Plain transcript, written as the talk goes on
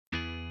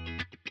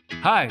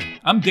Hi,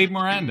 I'm Dave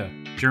Miranda,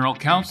 General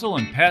Counsel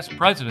and past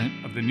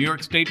President of the New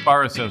York State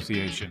Bar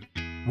Association.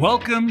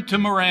 Welcome to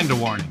Miranda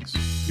Warnings.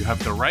 You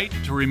have the right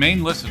to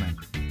remain listening.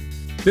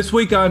 This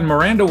week on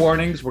Miranda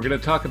Warnings, we're going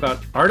to talk about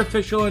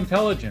artificial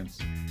intelligence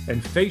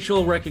and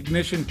facial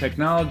recognition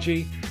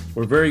technology.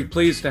 We're very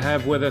pleased to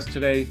have with us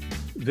today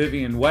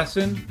Vivian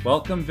Wesson.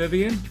 Welcome,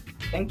 Vivian.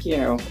 Thank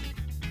you.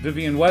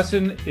 Vivian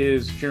Wesson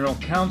is General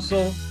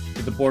Counsel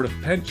to the Board of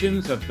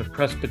Pensions of the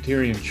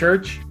Presbyterian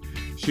Church.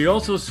 She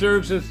also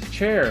serves as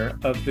chair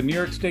of the New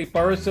York State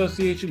Bar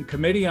Association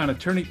Committee on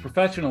Attorney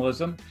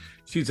Professionalism.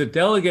 She's a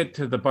delegate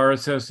to the Bar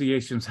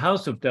Association's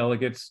House of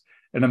Delegates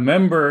and a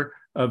member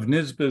of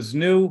NYSBA's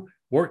new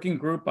working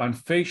group on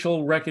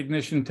facial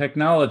recognition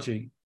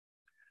technology.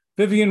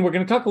 Vivian, we're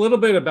going to talk a little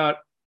bit about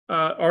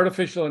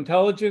artificial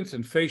intelligence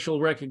and facial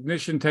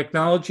recognition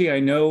technology. I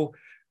know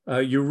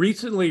you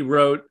recently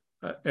wrote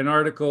an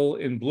article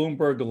in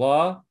Bloomberg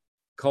Law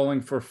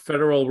calling for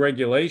federal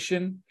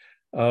regulation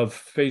of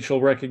facial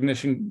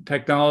recognition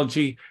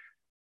technology.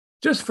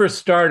 Just for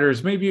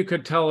starters, maybe you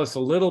could tell us a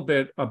little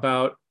bit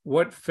about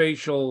what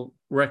facial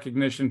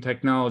recognition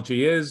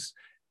technology is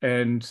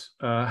and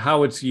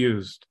how it's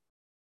used.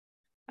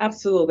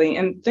 Absolutely.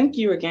 And thank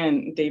you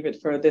again, David,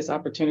 for this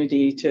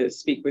opportunity to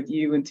speak with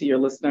you and to your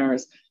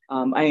listeners.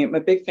 I am a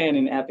big fan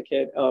and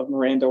advocate of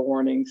Miranda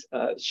Warnings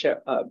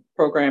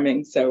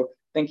programming. So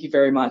thank you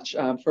very much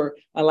for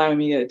allowing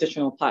me an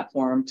additional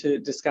platform to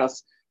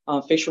discuss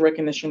facial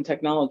recognition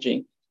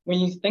technology. When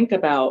you think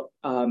about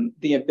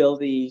the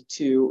ability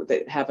to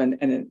have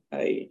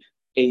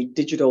a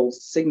digital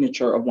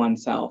signature of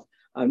oneself,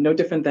 no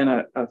different than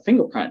a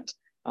fingerprint,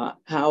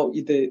 how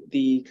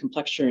the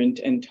complexion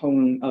and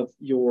tone of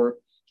your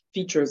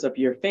features of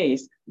your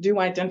face do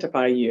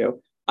identify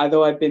you.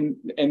 Although I've been,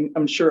 and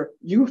I'm sure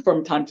you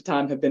from time to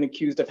time have been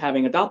accused of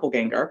having a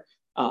doppelganger.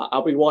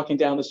 I'll be walking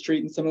down the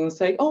street and someone will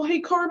say, "Oh, hey,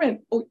 Carmen."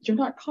 "Oh, you're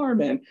not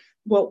Carmen."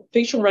 Well,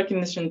 facial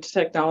recognition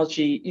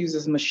technology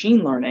uses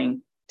machine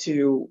learning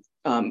to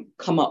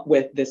come up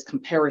with this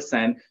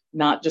comparison,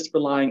 not just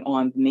relying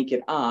on the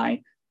naked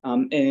eye.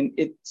 And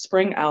it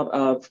sprang out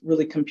of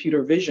really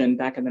computer vision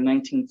back in the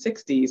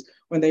 1960s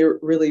when they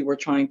really were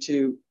trying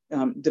to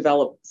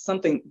develop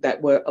something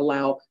that would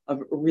allow a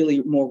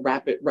really more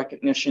rapid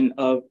recognition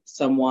of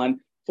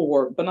someone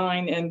for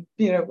benign and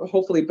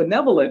hopefully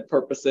benevolent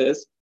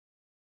purposes.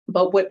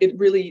 But what it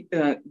really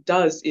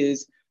does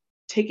is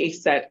take a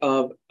set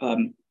of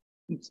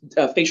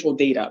facial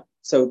data.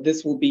 So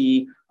this will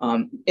be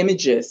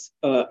images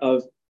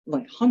of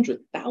like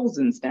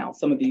thousands now.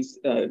 Some of these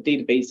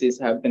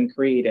databases have been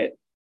created,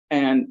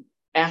 and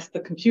ask the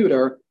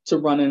computer to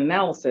run an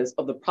analysis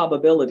of the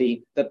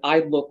probability that I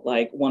look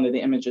like one of the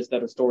images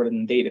that are stored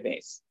in the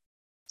database.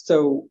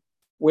 So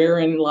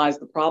wherein lies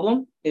the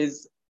problem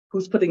is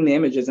who's putting the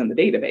images in the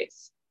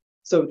database.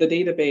 So the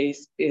database,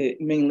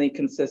 it mainly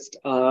consists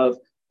of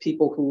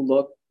people who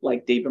look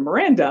like David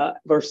Miranda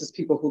versus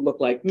people who look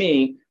like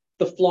me.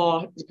 The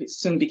flaw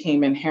soon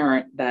became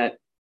inherent that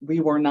we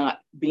were not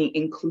being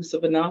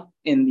inclusive enough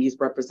in these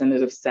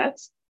representative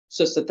sets,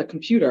 such that the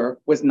computer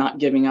was not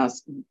giving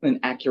us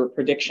an accurate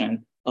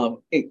prediction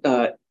of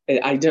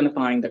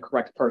identifying the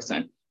correct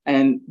person.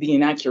 And the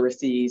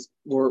inaccuracies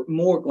were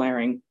more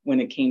glaring when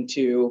it came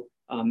to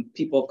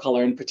people of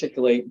color, and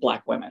particularly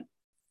Black women.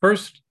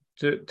 First,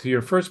 to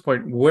your first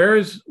point,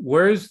 where's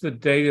the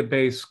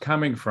database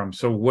coming from?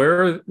 So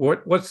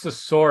what's the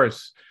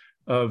source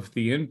of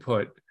the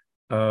input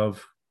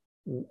of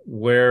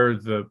where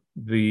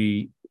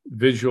the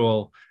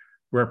visual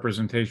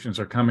representations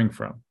are coming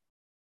from?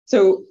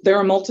 So there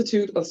are a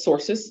multitude of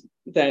sources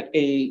that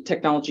a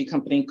technology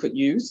company could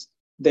use.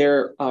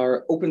 There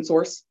are open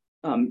source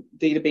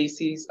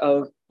databases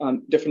of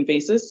different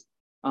faces.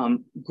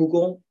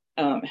 Google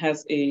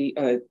has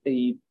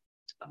a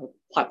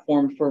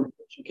platform for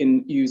which you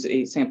can use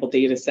a sample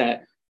data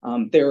set.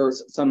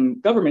 There's some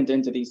government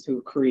entities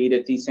who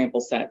created these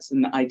sample sets,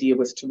 and the idea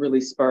was to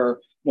really spur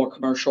more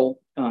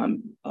commercial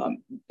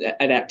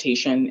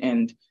adaptation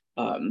and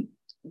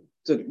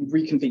the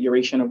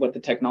reconfiguration of what the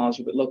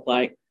technology would look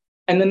like.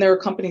 And then there are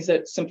companies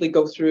that simply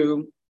go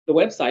through the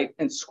website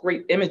and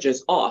scrape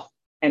images off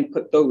and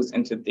put those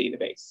into the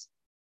database.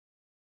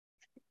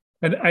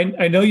 And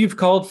I know you've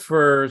called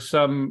for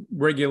some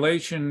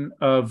regulation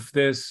of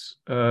this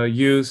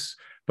use,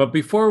 but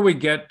before we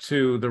get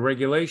to the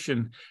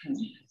regulation,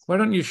 why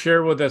don't you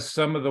share with us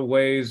some of the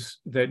ways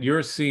that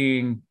you're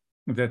seeing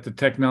that the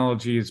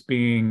technology is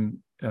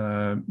being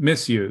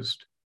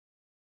misused?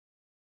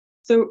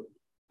 So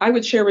I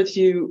would share with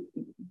you,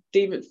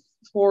 David,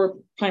 4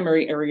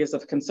 primary areas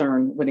of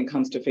concern when it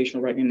comes to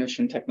facial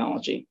recognition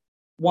technology.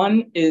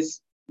 One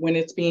is when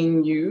it's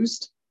being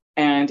used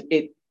and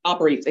it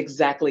operates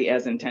exactly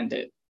as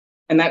intended.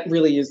 And that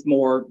really is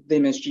more the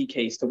MSG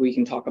case that we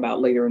can talk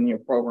about later in your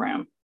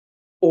program,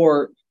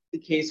 or the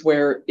case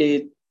where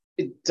it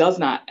does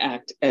not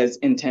act as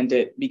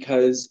intended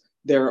because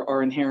there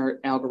are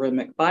inherent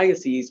algorithmic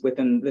biases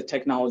within the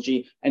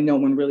technology, and no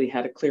one really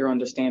had a clear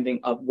understanding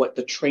of what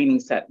the training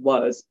set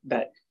was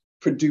that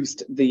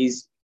produced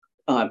these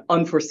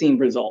unforeseen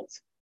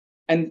results.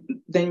 And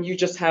then you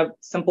just have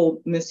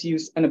simple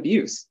misuse and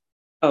abuse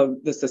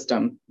of the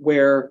system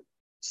where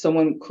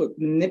someone could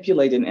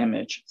manipulate an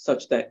image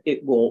such that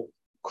it will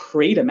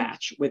create a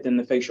match within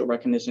the facial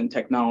recognition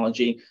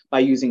technology by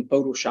using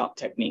Photoshop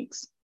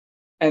techniques.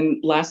 And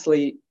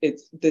lastly,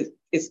 it's the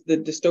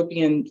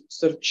dystopian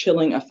sort of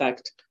chilling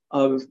effect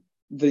of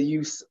the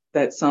use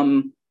that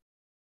some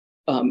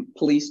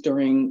police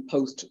during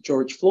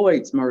post-George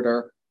Floyd's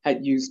murder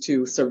had used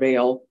to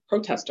surveil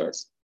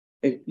protesters.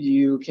 If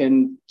you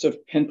can sort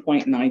of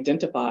pinpoint and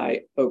identify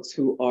folks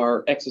who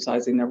are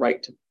exercising their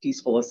right to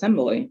peaceful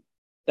assembly,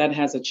 that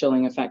has a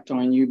chilling effect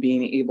on you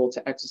being able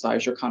to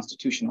exercise your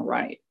constitutional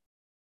right.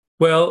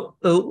 Well,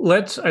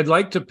 I'd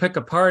like to pick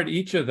apart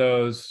each of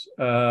those.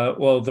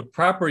 The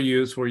proper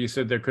use, where you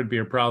said there could be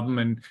a problem,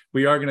 and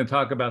we are going to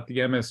talk about the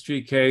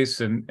MSG case,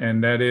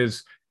 and that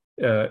is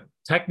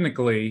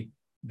technically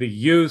the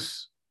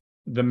use,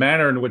 the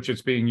manner in which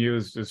it's being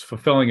used is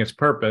fulfilling its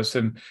purpose.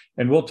 And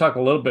we'll talk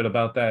a little bit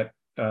about that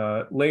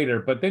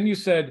later. But then you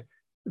said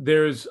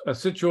there's a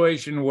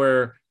situation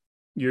where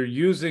you're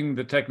using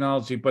the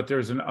technology, but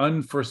there's an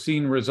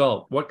unforeseen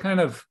result. What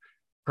kind of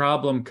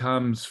problem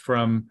comes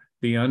from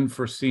the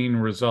unforeseen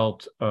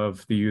result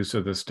of the use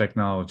of this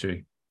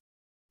technology?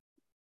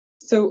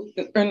 So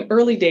in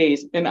early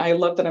days, and I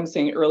love that I'm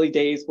saying early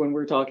days when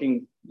we're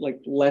talking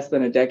like less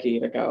than a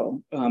decade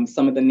ago,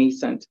 some of the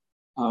nascent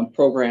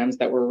programs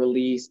that were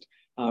released,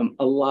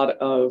 a lot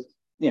of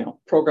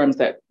programs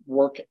that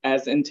work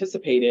as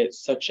anticipated,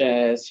 such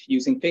as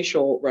using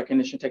facial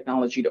recognition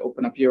technology to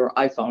open up your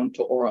iPhone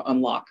to Aura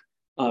Unlock,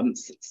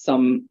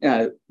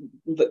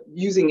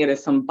 using it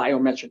as some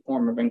biometric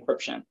form of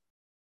encryption.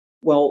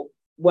 Well,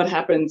 what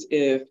happens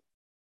if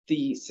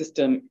the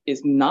system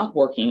is not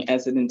working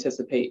as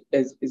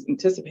is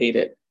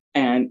anticipated,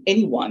 and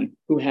anyone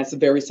who has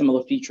very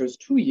similar features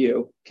to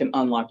you can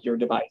unlock your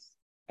device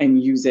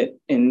and use it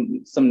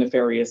in some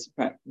nefarious,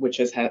 which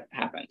has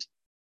happened?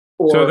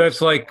 So that's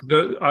like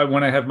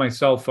when I have my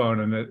cell phone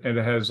and it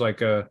has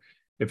like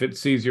if it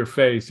sees your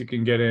face, you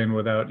can get in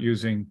without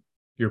using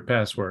your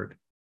password.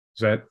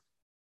 Is that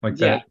like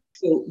that? Yeah.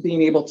 So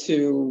being able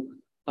to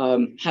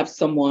have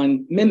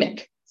someone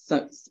mimic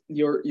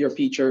your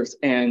features,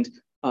 and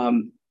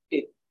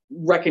it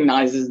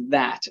recognizes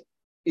that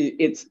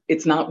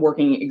it's not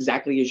working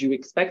exactly as you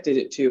expected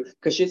it to,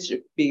 because you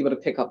should be able to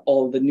pick up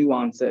all of the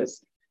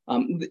nuances. Let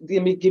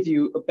me give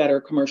you a better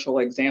commercial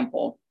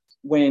example.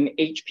 When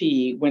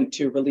HP went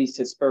to release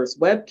his first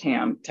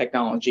webcam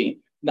technology,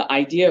 the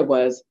idea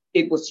was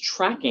it was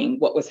tracking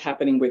what was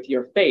happening with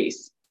your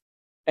face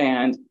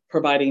and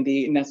providing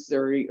the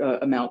necessary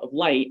amount of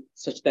light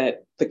such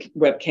that the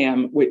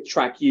webcam would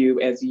track you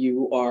as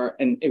you are.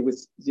 And it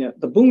was, the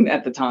boon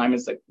at the time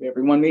is like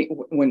everyone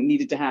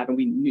needed to have, and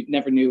we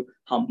never knew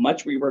how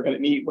much we were going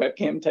to need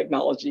webcam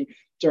technology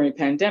during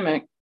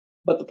pandemic.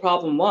 But the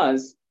problem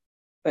was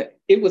that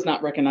it was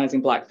not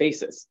recognizing Black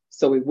faces,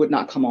 so it would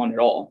not come on at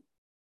all.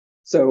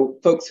 So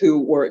folks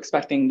who were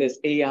expecting this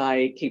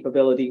AI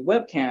capability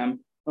webcam,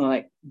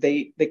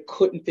 they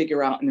couldn't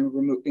figure out and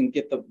remove and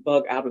get the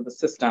bug out of the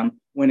system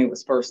when it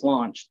was first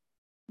launched.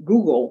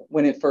 Google,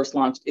 when it first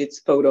launched its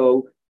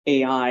photo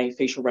AI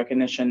facial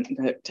recognition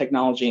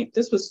technology,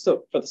 this was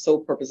for the sole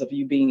purpose of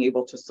you being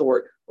able to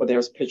sort, well,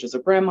 there's pictures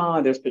of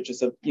grandma, there's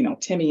pictures of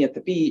Timmy at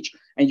the beach,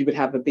 and you would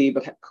have be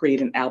able to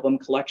create an album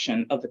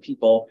collection of the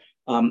people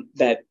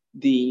that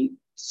the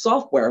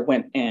software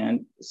went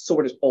and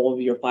sorted all of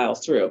your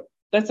files through.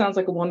 That sounds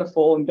like a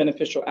wonderful and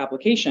beneficial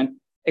application,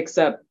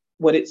 except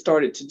what it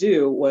started to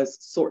do was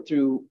sort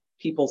through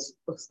people's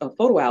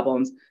photo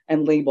albums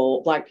and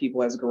label Black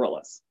people as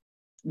gorillas,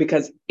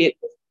 because it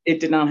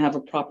did not have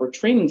a proper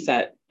training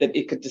set that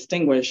it could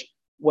distinguish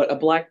what a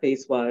Black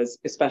face was,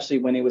 especially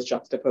when it was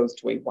juxtaposed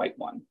to a white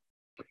one.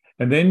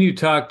 And then you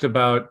talked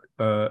about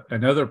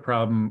another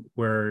problem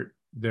where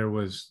there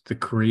was the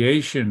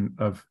creation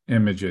of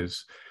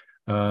images,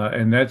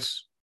 and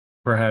that's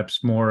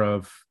perhaps more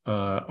of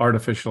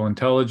artificial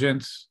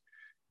intelligence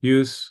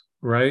use,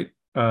 right?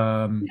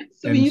 So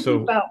when you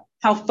think about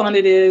how fun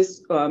it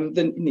is,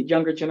 the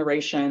younger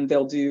generation,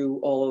 they'll do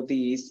all of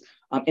these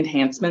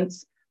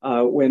enhancements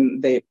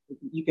when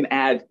you can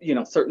add,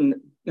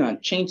 certain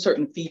change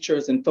certain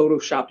features and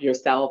Photoshop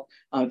yourself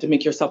to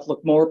make yourself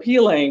look more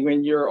appealing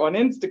when you're on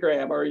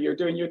Instagram or you're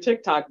doing your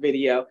TikTok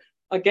video.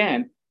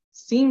 Again,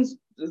 seems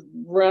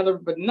rather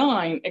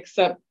benign,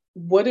 except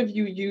what if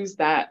you use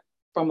that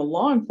from a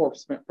law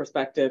enforcement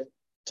perspective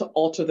to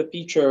alter the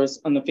features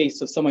on the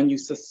face of someone you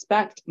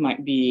suspect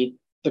might be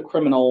the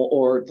criminal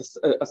or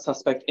a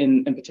suspect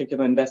in a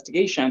particular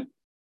investigation?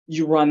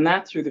 You run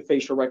that through the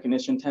facial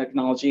recognition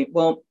technology.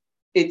 Well,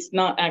 it's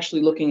not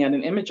actually looking at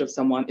an image of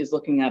someone, it's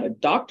looking at a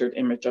doctored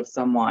image of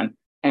someone.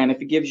 And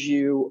if it gives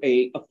you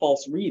a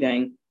false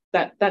reading,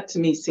 that to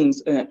me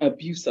seems an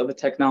abuse of a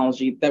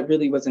technology that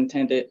really was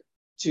intended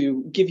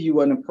to give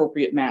you an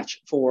appropriate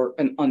match for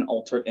an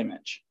unaltered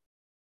image.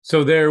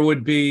 So there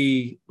would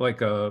be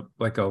like a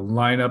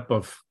lineup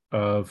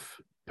of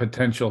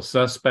potential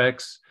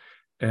suspects,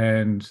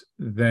 and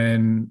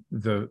then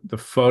the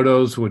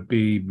photos would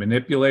be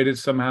manipulated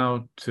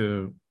somehow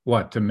to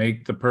what? To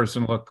make the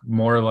person look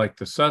more like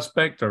the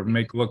suspect, or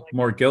make look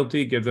more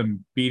guilty, give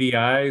them beady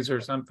eyes or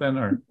something,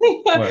 or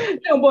what?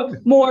 No,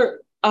 but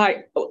more,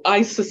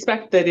 I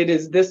suspect that it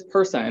is this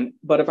person,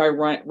 but if I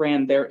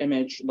ran their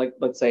image, like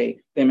let's say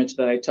the image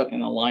that I took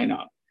in a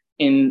lineup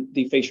in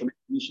the facial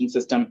recognition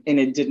system, and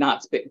it did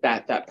not spit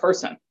that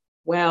person.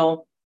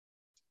 Well,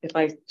 if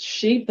I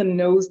shave the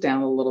nose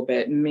down a little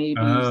bit, maybe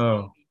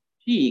Oh,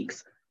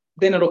 cheeks,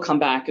 then it'll come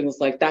back and it's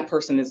like that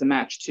person is a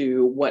match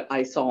to what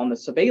I saw in the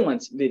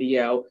surveillance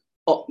video.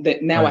 Oh,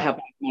 that now I right, have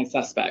my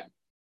suspect.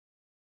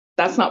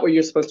 That's not what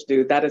you're supposed to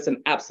do. That is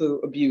an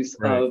absolute abuse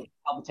right. of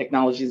how the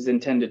technology is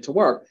intended to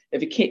work.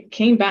 If it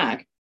came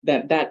back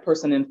that that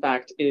person, in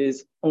fact,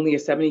 is only a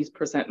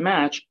 70%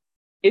 match,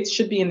 it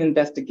should be an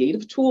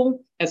investigative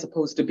tool as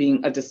opposed to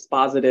being a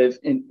dispositive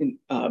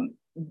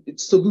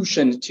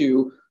solution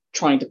to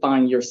trying to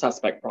find your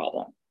suspect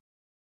problem.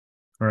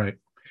 Right.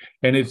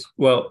 And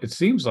well, it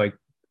seems like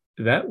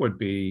that would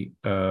be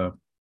a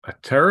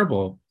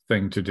terrible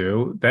thing to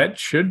do. That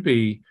should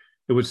be,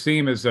 it would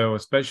seem as though,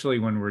 especially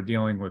when we're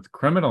dealing with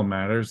criminal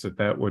matters,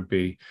 that would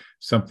be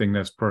something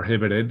that's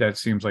prohibited. That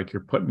seems like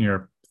you're putting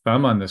your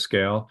thumb on the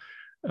scale.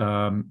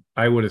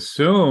 I would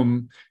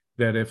assume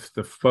that if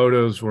the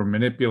photos were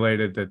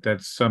manipulated,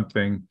 that's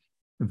something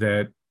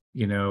that,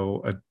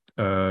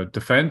 a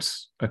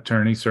defense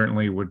attorney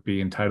certainly would be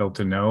entitled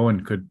to know,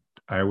 and could,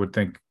 I would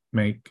think,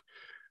 make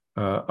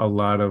a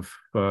lot of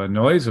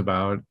noise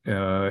about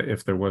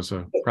if there was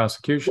a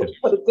prosecution.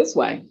 Put it this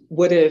way: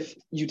 what if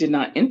you did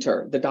not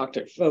enter the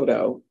doctored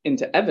photo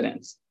into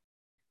evidence?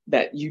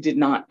 That you did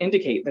not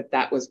indicate that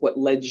that was what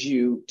led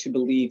you to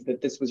believe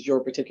that this was your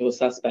particular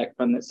suspect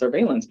from the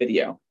surveillance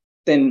video?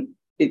 Then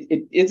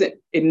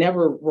it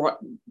never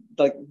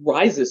like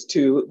rises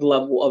to the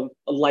level of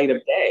a light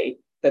of day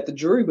that the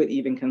jury would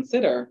even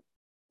consider.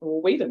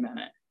 Well, wait a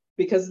minute,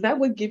 because that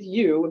would give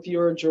you, if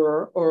you're a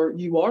juror or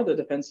you are the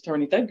defense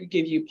attorney, that could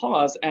give you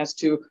pause as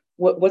to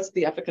what's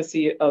the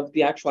efficacy of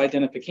the actual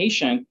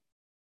identification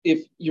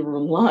if you're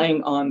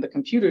relying on the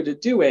computer to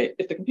do it.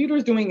 If the computer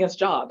is doing its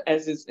job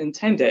as is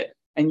intended,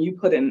 and you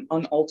put an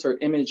unaltered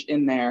image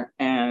in there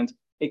and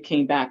it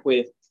came back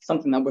with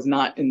something that was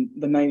not in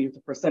the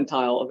 90th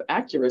percentile of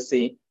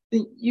accuracy,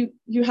 then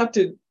you have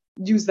to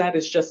use that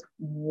as just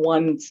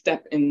one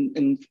step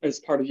in as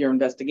part of your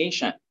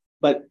investigation.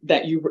 But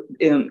that you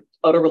in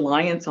utter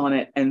reliance on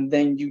it and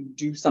then you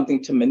do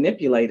something to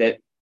manipulate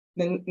it,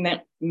 then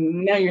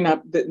now you're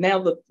not, now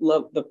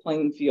the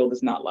playing field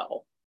is not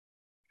level.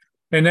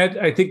 And that,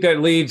 I think that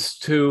leads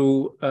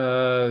to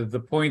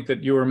the point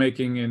that you were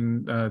making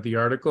in the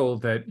article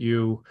that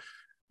you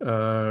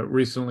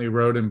recently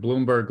wrote in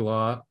Bloomberg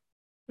Law,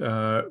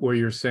 where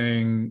you're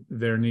saying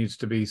there needs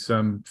to be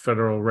some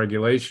federal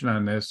regulation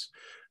on this.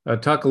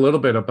 Talk a little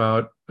bit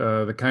about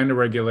the kind of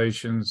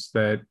regulations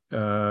that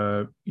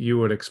you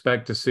would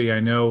expect to see. I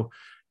know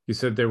you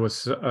said there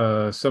was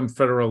some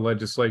federal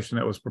legislation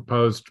that was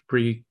proposed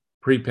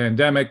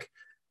pre-pandemic.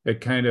 It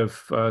kind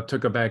of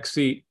took a back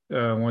seat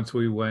once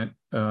we went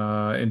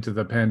into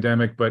the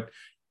pandemic. But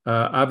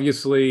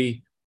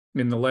obviously,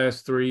 in the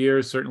last 3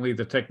 years, certainly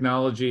the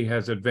technology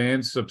has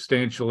advanced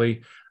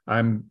substantially.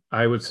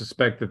 I would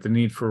suspect that the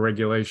need for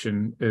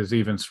regulation is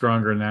even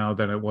stronger now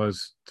than it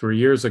was 3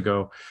 years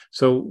ago.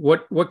 So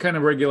what kind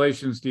of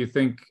regulations do you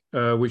think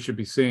we should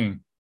be seeing?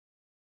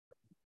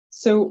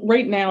 So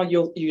right now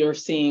you're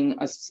seeing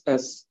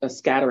a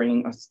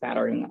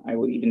scattering, I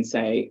would even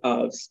say,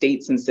 of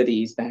states and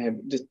cities that have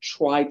just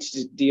tried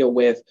to deal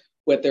with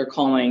what they're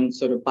calling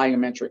sort of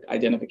biometric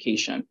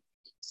identification.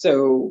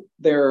 So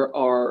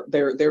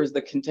there's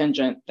the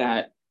contingent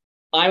that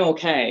I'm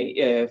okay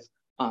if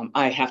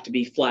I have to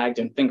be flagged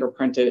and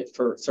fingerprinted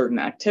for certain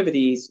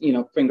activities.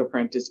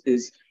 Fingerprint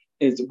is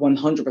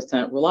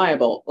 100%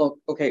 reliable.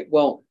 Okay,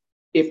 well,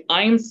 if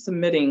I'm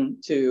submitting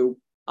to,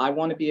 I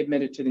want to be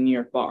admitted to the New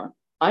York bar,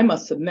 I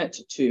must submit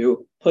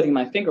to putting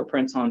my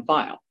fingerprints on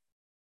file.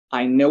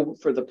 I know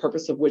for the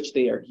purpose of which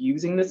they are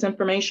using this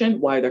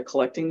information, why they're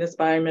collecting this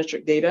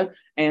biometric data,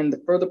 and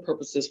the further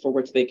purposes for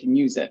which they can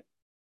use it.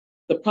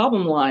 The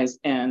problem lies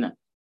in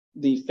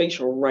the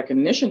facial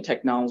recognition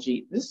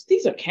technology.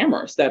 These are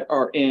cameras that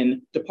are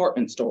in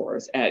department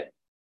stores, at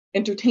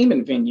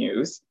entertainment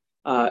venues,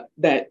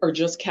 that are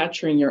just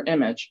capturing your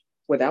image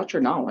without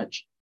your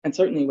knowledge, and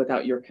certainly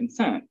without your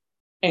consent,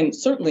 and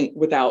certainly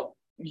without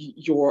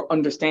your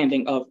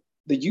understanding of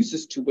the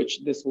uses to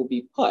which this will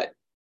be put.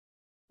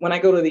 When I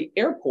go to the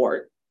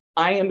airport,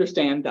 I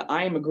understand that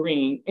I am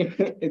agreeing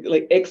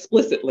like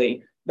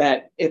explicitly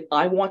that if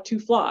I want to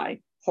fly,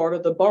 part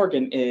of the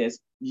bargain is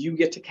you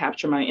get to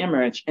capture my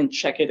image and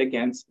check it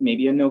against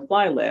maybe a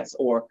no-fly list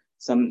or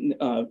some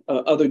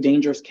other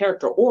dangerous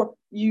character, or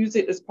use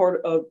it as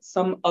part of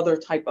some other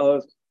type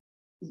of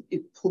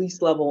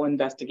police level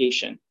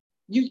investigation.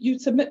 You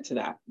submit to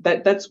that.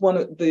 That's one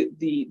of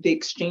the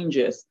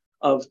exchanges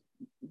of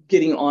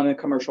getting on a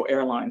commercial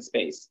airline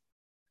space.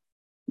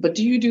 But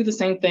do you do the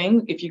same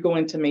thing if you go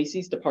into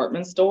Macy's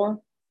department store?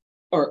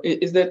 or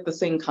is that the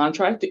same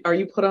contract? Are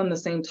you put on the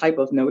same type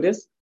of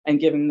notice and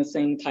given the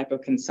same type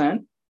of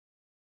consent?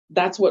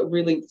 That's what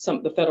really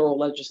the federal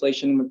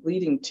legislation was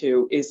leading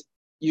to, is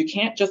you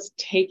can't just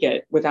take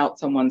it without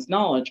someone's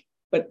knowledge,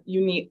 but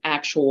you need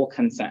actual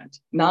consent,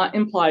 not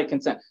implied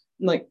consent.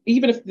 Like,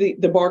 even if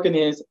the bargain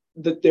is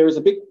that there's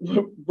a big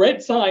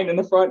red sign in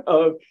the front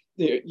of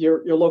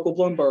your local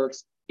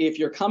Bloomberg's, if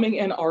you're coming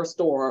in our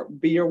store,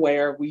 be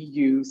aware we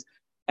use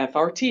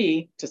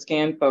FRT to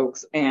scan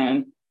folks,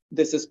 and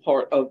this is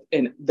part of,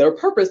 and their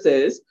purpose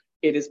is,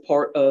 it is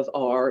part of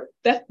our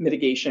theft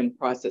mitigation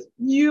process.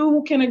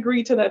 You can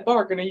agree to that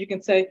bargain, and you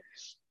can say,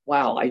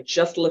 wow, I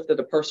just lifted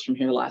a purse from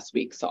here last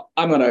week, so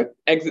I'm gonna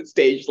exit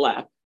stage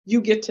left. You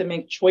get to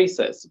make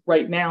choices.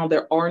 Right now,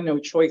 there are no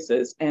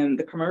choices, and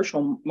the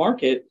commercial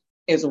market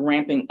is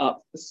ramping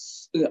up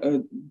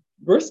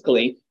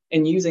briskly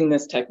and using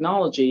this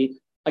technology,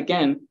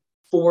 again,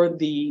 for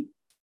the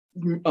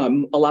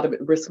a lot of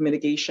it risk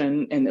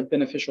mitigation and a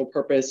beneficial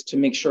purpose, to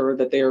make sure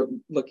that they're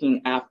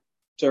looking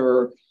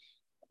after,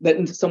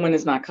 that someone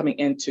is not coming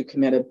in to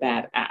commit a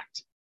bad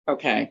act.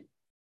 Okay,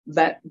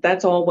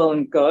 that's all well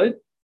and good,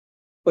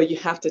 but you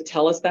have to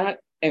tell us that,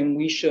 and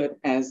we should,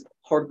 as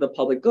part of the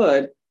public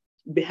good,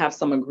 have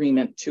some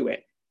agreement to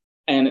it.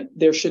 And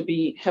there should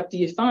be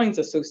hefty fines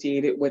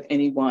associated with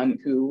anyone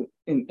who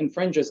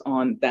infringes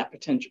on that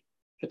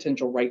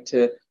potential right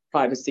to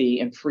privacy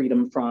and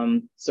freedom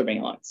from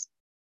surveillance.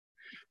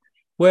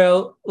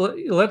 Well,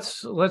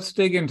 let's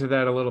dig into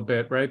that a little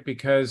bit, right?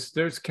 Because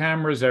there's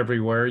cameras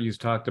everywhere. You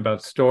talked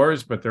about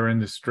stores, but they're in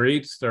the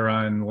streets, they're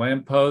on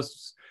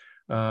lampposts.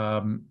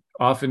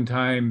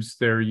 Oftentimes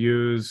they're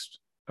used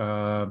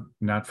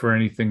not for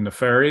anything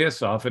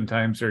nefarious.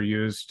 Oftentimes they're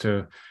used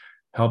to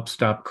help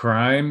stop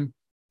crime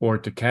or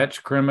to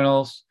catch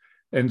criminals.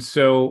 And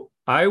so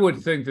I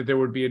would think that there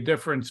would be a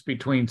difference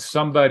between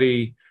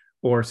somebody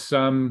or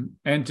some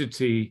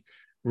entity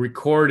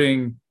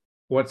recording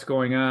what's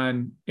going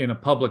on in a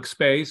public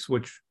space,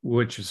 which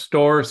a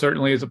store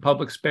certainly is a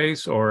public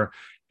space, or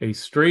a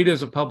street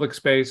is a public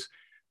space,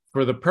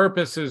 for the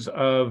purposes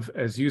of,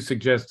 as you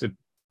suggested,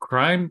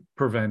 crime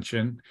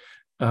prevention,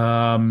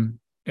 and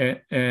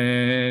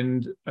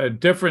a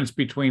difference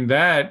between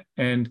that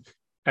and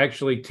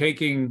actually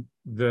taking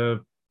the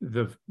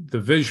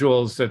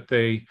visuals that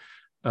they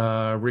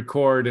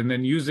record and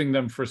then using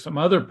them for some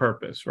other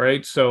purpose,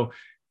 right? So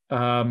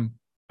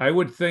I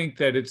would think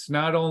that it's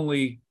not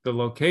only the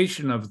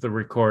location of the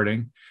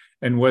recording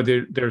and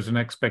whether there's an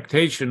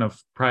expectation of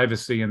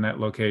privacy in that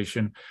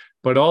location,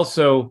 but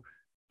also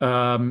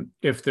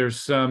if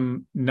there's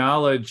some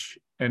knowledge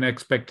and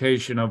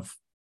expectation of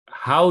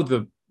how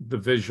the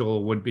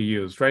visual would be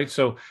used, right?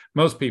 So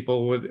most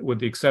people, with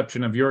the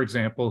exception of your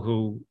example,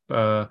 who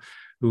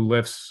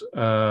lifts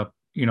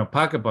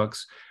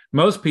pocketbooks,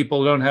 most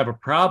people don't have a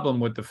problem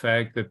with the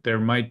fact that there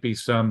might be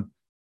some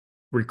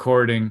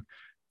recording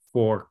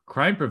for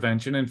crime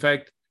prevention. In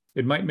fact,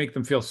 it might make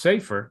them feel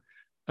safer.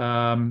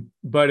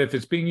 But if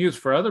it's being used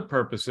for other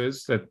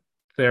purposes that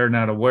they're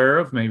not aware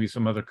of, maybe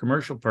some other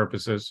commercial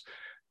purposes,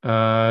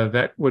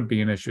 that would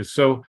be an issue.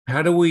 So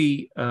how do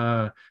we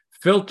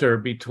filter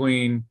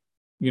between,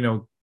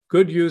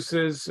 good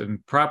uses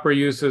and proper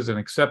uses and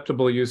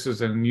acceptable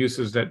uses and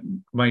uses that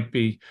might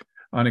be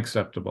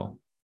unacceptable?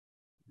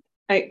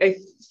 I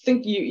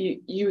think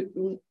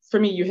you for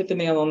me, you hit the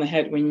nail on the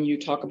head when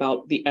you talk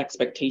about the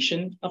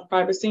expectation of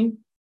privacy.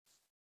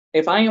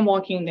 If I am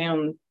walking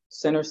down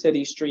Center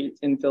City Street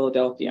in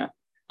Philadelphia,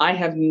 I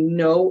have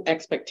no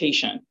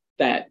expectation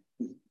that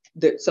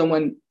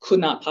someone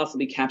could not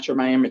possibly capture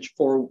my image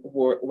for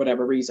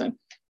whatever reason.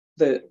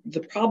 The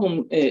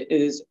problem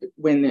is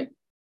when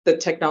the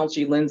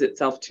technology lends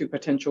itself to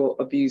potential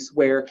abuse,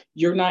 where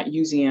you're not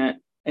using it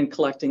and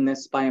collecting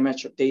this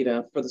biometric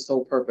data for the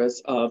sole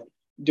purpose of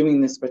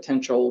doing this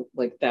potential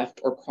like theft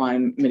or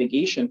crime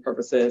mitigation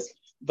purposes,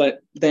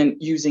 but then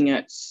using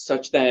it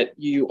such that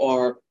you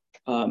are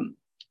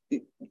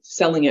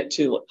selling it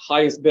to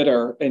highest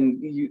bidder,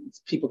 and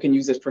people can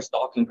use it for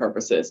stalking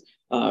purposes.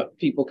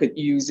 People could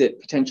use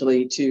it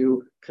potentially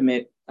to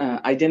commit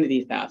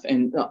identity theft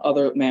and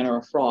other manner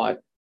of fraud.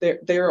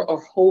 There are a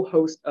whole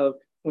host of,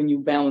 when you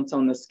balance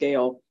on the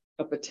scale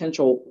of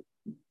potential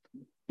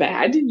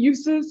bad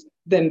uses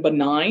than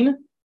benign,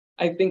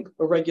 I think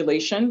a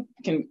regulation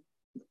can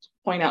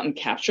point out and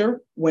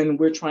capture when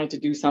we're trying to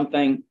do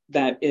something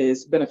that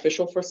is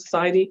beneficial for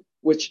society,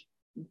 which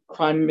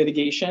crime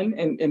mitigation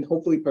and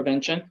hopefully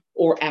prevention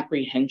or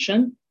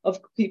apprehension of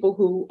people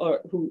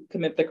who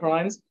commit the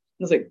crimes.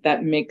 It's like,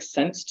 that makes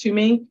sense to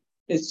me.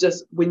 It's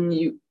just when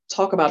you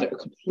talk about a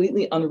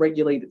completely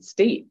unregulated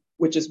state,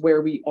 which is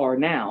where we are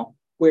now,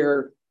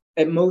 where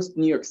at most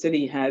New York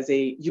City has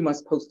you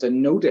must post a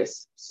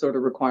notice sort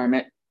of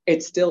requirement.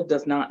 It still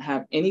does not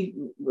have any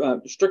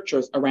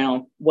strictures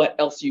around what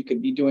else you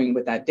could be doing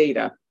with that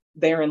data.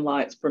 Therein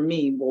lies, for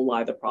me, will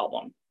lie the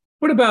problem.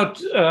 What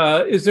about,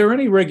 is there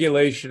any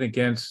regulation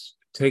against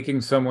taking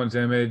someone's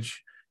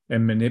image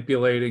and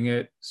manipulating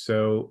it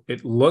so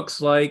it looks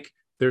like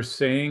they're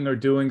saying or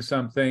doing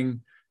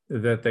something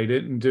that they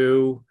didn't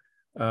do,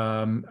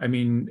 I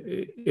mean,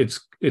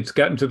 it's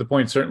gotten to the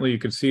point, certainly you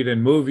could see it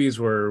in movies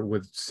where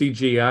with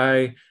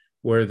CGI,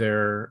 where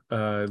they're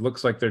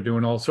looks like they're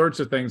doing all sorts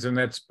of things, and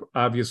that's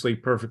obviously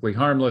perfectly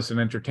harmless and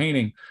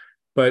entertaining.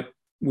 But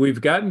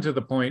we've gotten to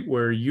the point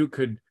where you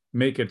could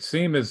make it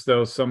seem as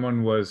though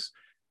someone was,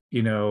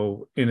 in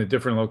a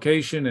different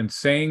location and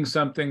saying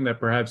something that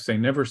perhaps they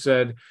never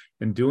said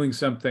and doing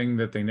something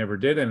that they never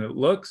did. And it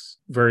looks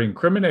very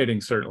incriminating,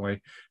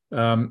 certainly.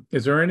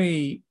 Is there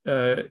any,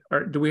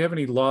 do we have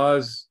any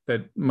laws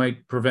that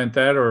might prevent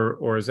that,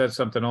 or is that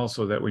something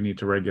also that we need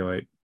to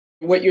regulate?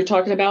 What you're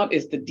talking about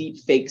is the deep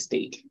fake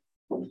state.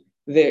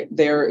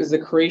 There is a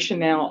creation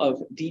now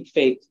of deep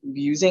fake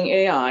using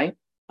AI,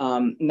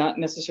 not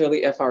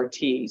necessarily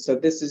FRT. So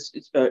this is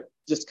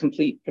just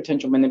complete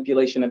potential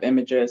manipulation of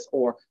images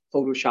or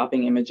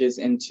photoshopping images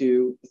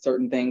into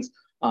certain things,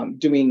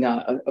 doing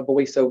a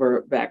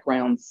voiceover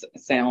background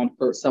sound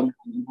for someone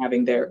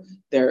having their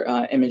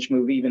image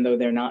move, even though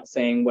they're not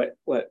saying what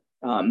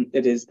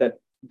it is that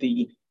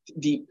the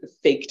deep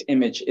faked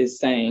image is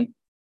saying.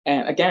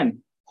 And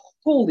again,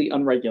 wholly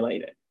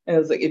unregulated. And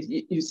it's like if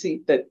you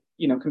see that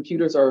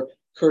computers are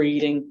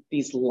creating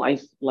these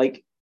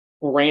life-like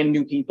brand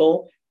new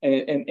people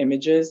and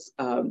images.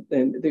 And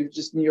there's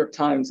just New York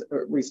Times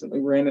recently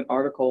ran an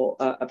article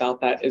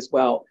about that as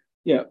well.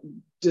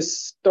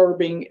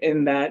 Disturbing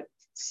in that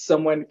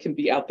someone can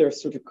be out there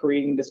sort of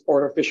creating this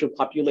artificial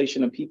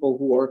population of people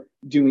who are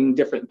doing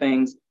different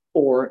things,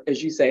 or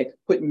as you say,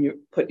 putting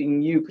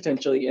you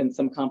potentially in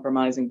some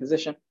compromising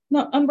position.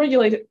 No,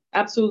 unregulated,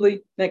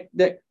 absolutely.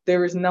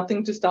 There is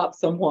nothing to stop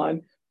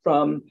someone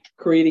from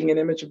creating an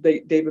image of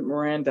David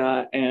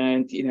Miranda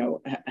and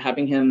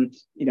having him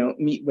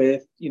meet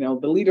with the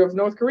leader of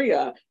North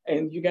Korea,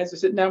 and you guys are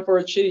sitting down for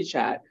a chitty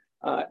chat.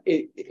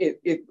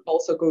 It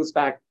also goes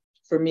back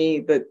for me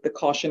that the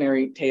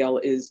cautionary tale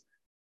is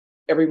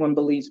everyone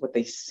believes what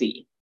they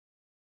see,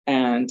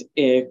 and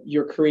if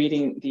you're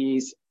creating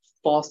these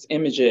false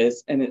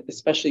images and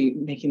especially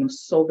making them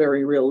so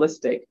very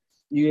realistic,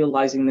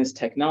 utilizing this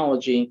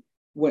technology,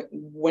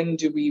 when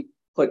do we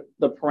put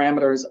the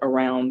parameters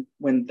around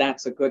when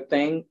that's a good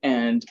thing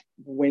and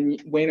when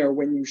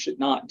you should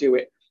not do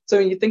it? So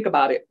when you think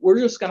about it, we're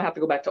just going to have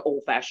to go back to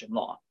old-fashioned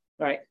law,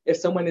 right? If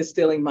someone is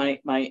stealing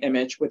my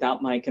image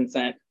without my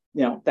consent,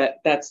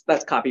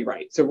 that's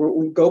copyright. So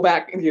we go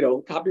back,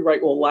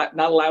 copyright will not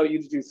allow you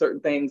to do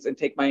certain things and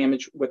take my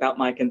image without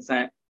my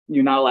consent.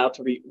 You're not allowed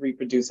to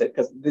reproduce it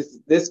because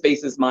this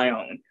space is my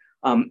own.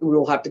 We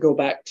will have to go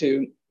back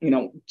to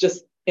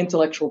just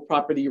intellectual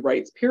property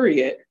rights,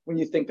 period. When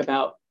you think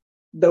about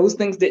those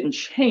things didn't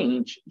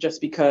change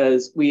just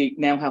because we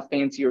now have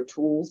fancier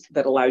tools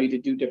that allow you to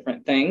do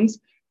different things.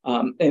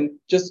 And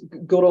just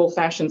good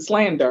old-fashioned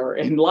slander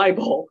and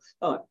libel,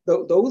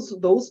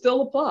 those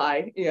still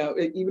apply.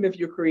 Even if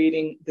you're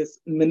creating this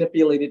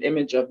manipulated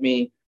image of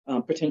me,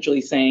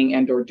 potentially saying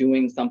and or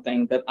doing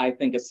something that I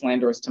think is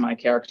slanderous to my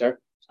character,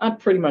 I'm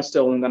pretty much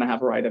still going to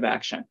have a right of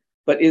action.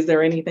 But is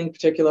there anything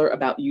particular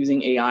about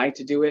using AI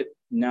to do it?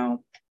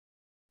 No.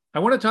 I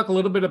want to talk a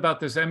little bit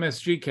about this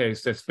MSG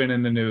case that's been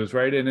in the news,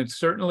 right? And it's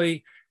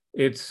certainly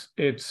it's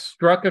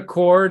struck a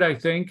chord, I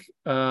think.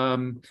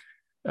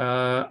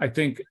 I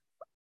think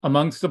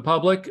amongst the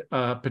public,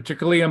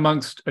 particularly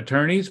amongst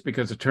attorneys,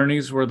 because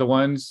attorneys were the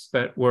ones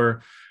that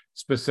were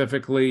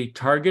specifically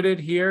targeted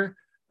here.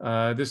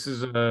 This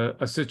is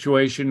a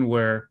situation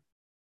where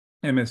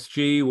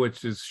MSG,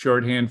 which is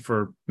shorthand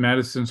for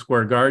Madison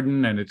Square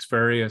Garden and its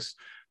various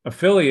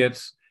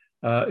affiliates,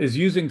 is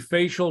using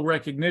facial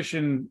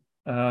recognition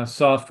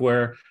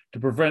software to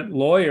prevent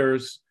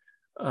lawyers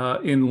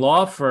in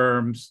law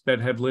firms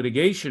that have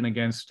litigation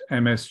against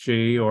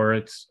MSG or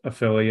its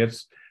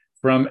affiliates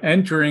from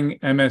entering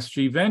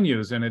MSG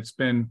venues. And it's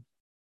been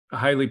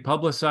highly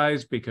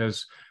publicized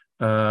because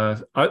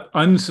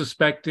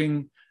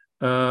unsuspecting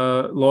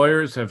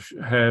lawyers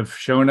have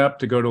shown up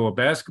to go to a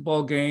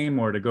basketball game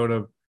or to go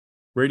to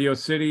Radio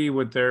City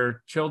with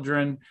their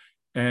children,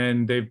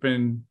 and they've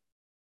been,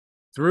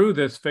 through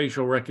this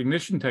facial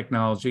recognition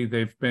technology,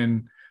 they've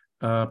been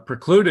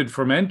precluded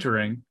from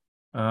entering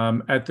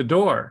at the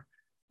door.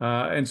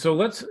 And so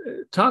let's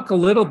talk a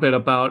little bit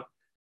about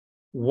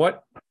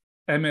what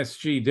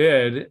MSG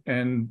did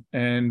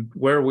and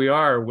where we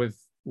are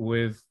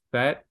with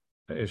that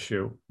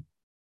issue.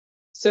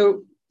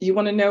 So you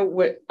want to know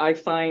what I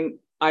find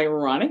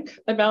ironic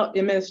about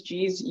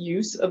MSG's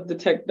use of the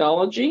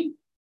technology?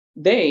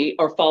 They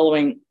are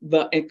following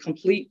the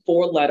complete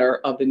four-letter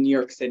of the New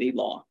York City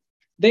law.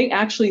 They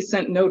actually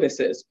sent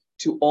notices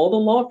to all the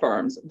law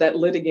firms that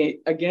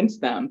litigate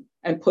against them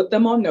and put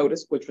them on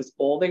notice, which was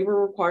all they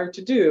were required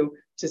to do,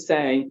 to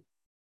say,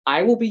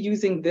 I will be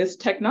using this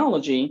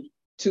technology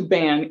to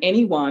ban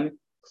anyone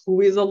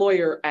who is a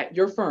lawyer at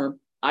your firm.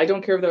 I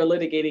don't care if they're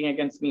litigating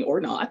against me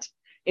or not.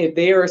 If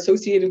they are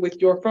associated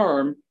with your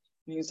firm,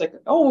 he's like,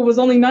 oh, it was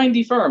only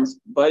 90 firms,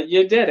 but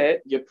you did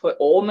it. You put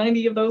all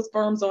 90 of those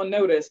firms on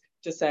notice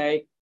to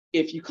say,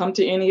 if you come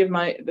to any of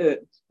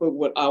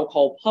what I'll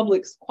call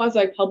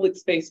quasi-public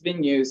space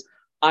venues,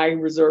 I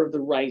reserve the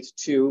right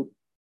to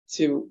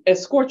to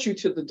escort you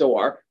to the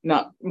door,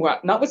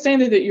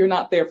 notwithstanding that you're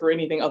not there for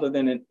anything other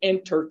than an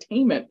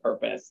entertainment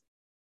purpose.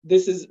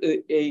 This is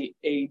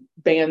a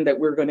ban that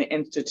we're going to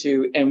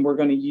institute, and we're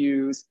going to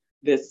use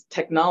this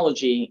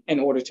technology in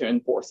order to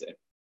enforce it.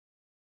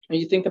 And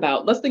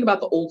let's think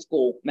about the old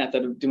school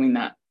method of doing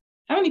that.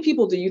 How many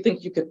people do you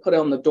think you could put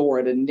on the door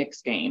at a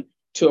Knicks game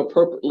to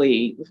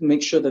appropriately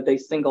make sure that they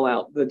single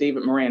out the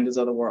David Mirandas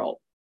of the world?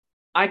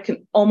 I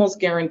can almost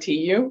guarantee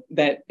you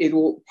that it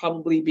will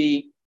probably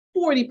be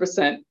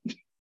 40%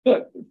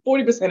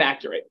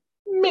 accurate.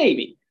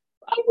 Maybe.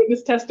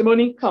 Eyewitness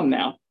testimony, come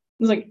now.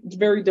 It's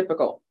very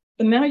difficult.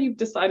 But now you've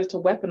decided to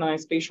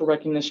weaponize facial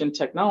recognition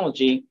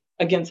technology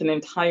against an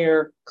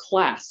entire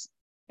class.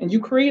 And you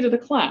created a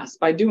class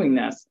by doing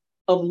this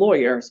of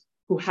lawyers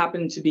who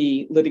happen to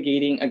be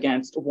litigating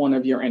against one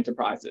of your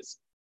enterprises,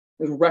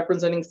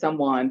 representing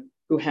someone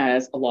who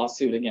has a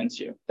lawsuit against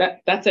you.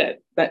 That's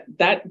it.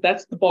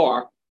 That's the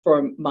bar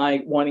for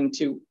my wanting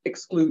to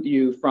exclude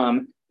you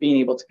from being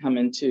able to come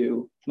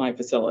into my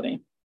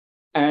facility.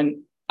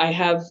 And I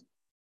have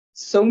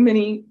so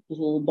many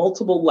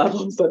multiple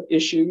levels of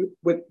issue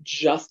with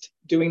just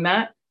doing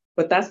that.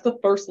 But that's the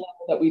first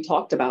level that we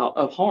talked about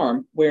of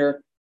harm,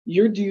 where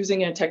you're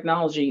using a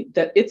technology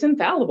that it's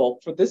infallible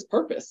for this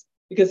purpose,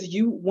 because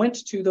you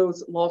went to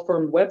those law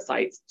firm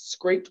websites,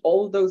 scraped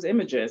all of those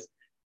images.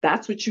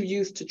 That's what you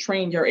used to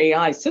train your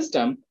AI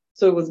system.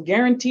 So it was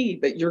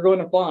guaranteed that you're going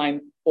to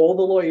find all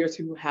the lawyers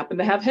who happen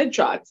to have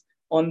headshots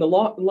on the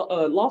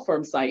law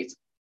firm sites,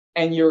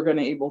 and you're going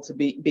to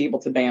be able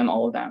to ban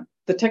all of them.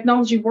 The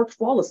technology worked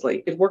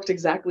flawlessly. It worked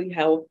exactly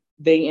how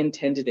they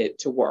intended it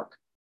to work.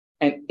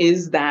 And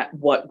is that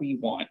what we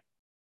want?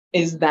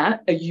 Is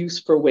that a use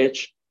for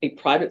which a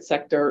private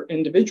sector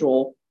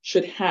individual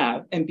should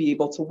have and be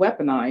able to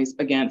weaponize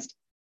against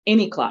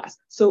any class?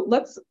 So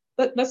let's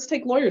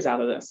take lawyers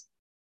out of this.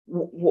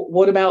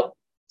 What about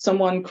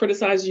someone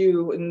criticize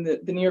you in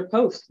the New York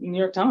Post, New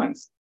York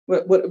Times?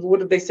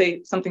 What if they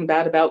say something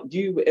bad about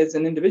you as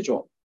an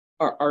individual?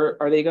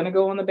 Are they going to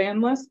go on the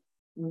ban list?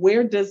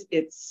 Where does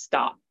it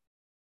stop?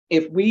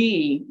 If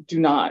we do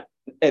not,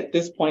 at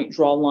this point,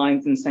 draw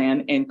lines in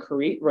sand and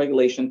create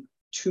regulation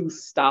to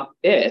stop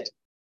it,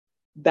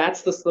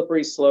 that's the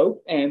slippery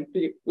slope. And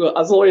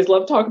as lawyers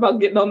love to talk about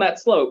getting on that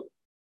slope,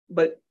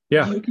 but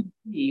you can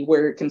see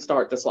where it can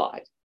start to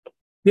slide.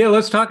 Yeah,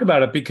 let's talk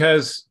about it,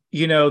 because,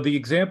 the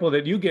example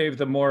that you gave,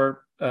 the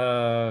more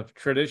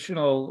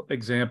traditional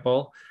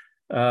example,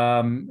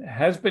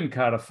 has been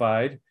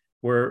codified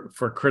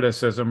for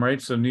criticism,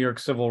 right? So New York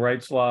Civil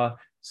Rights Law,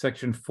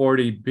 Section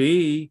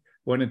 40B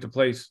went into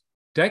place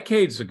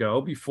decades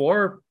ago,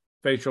 before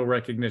facial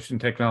recognition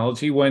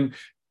technology, when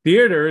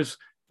theaters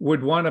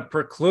would want to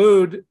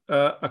preclude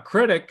a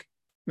critic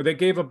that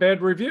gave a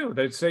bad review.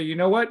 They'd say, you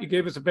know what, you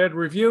gave us a bad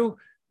review,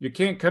 you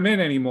can't come in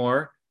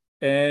anymore.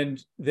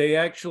 And they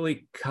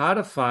actually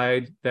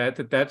codified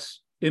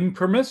that's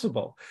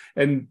impermissible.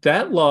 And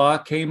that law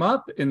came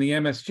up in the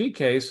MSG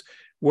case,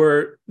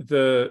 where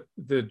the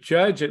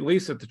judge, at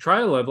least at the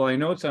trial level, I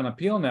know it's on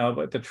appeal now,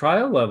 but the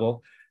trial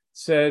level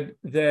said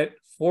that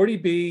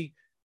 40B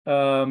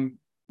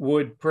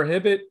would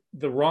prohibit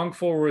the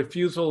wrongful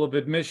refusal of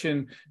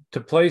admission to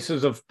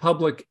places of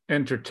public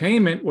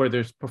entertainment where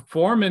there's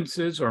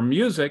performances or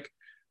music,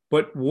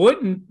 but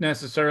wouldn't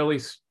necessarily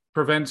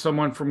prevent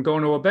someone from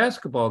going to a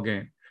basketball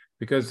game,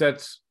 because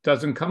that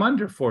doesn't come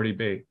under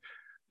 40B.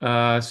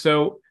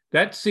 So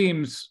that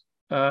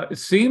it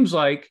seems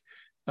like,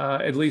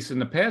 at least in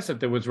the past, that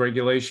there was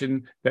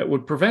regulation that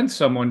would prevent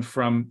someone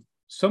from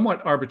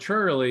somewhat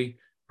arbitrarily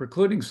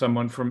precluding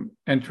someone from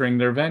entering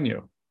their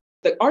venue.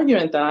 The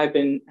argument that I've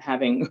been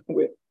having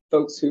with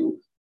folks who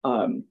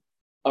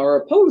are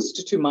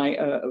opposed to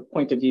my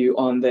point of view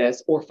on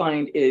this, or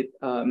find it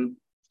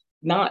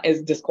not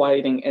as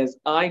disquieting as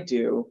I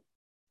do,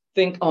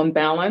 think on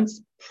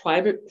balance,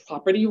 private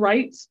property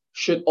rights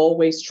should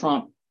always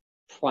trump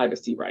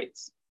privacy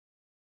rights.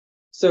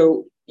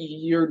 So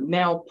you're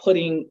now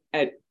putting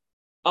at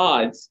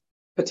odds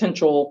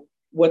potential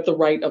what the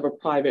right of a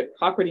private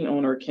property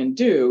owner can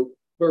do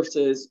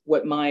versus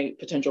what my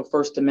potential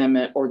First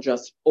Amendment or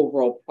just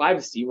overall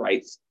privacy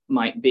rights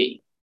might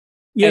be.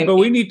 Yeah, but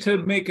we need to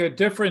make a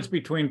difference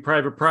between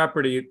private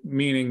property,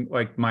 meaning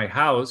like my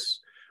house,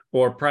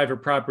 or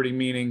private property,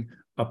 meaning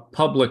a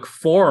public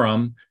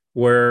forum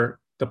where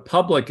the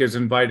public is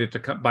invited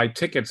to buy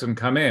tickets and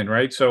come in,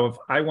 right? So if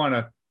I want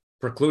to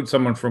preclude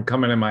someone from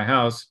coming in my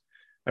house,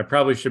 I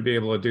probably should be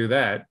able to do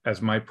that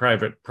as my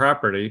private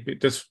property,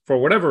 just for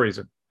whatever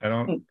reason. I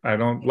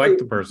don't like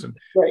the person.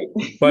 Right.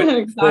 But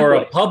Exactly. For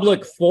a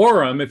public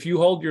forum, if you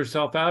hold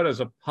yourself out as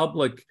a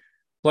public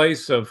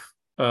place of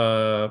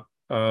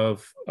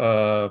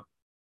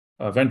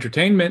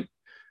entertainment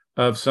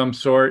of some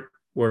sort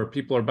where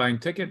people are buying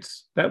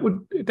tickets, that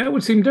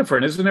would seem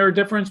different. Isn't there a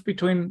difference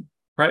between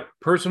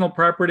personal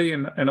property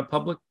and a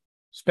public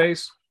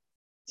space?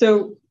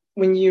 So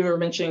when you were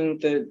mentioning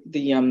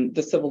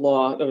the civil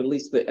law, or at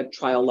least at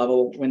trial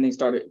level, when they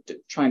started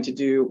trying to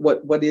do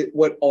what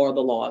are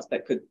the laws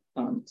that could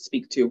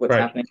speak to what's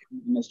happening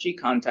in the MSG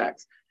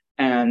context,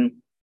 And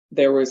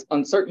there was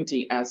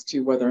uncertainty as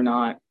to whether or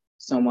not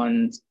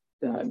someone's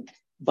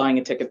buying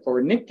a ticket for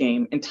a Knick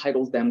game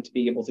entitles them to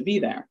be able to be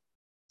there.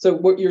 So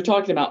what you're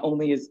talking about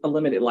only is a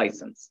limited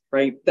license,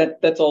 right?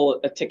 That's all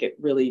a ticket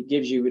really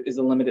gives you, is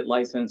a limited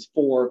license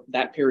for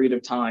that period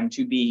of time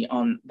to be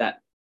on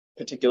that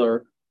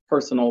particular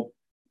personal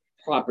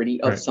property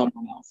of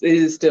someone else. It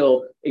is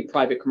still a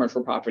private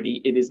commercial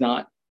property. It is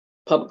not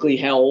publicly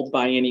held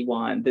by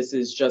anyone. This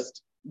is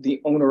just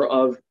the owner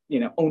of,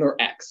 owner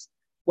X.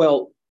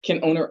 Well, can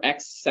owner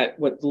X set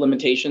what the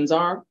limitations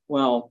are?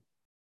 Well,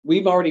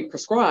 we've already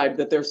prescribed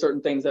that there are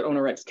certain things that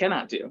owner X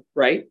cannot do,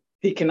 right?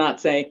 He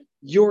cannot say,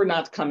 you're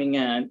not coming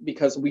in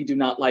because we do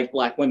not like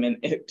Black women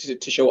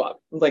to show up.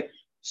 It's like, as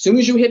soon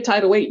as you hit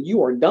Title VIII,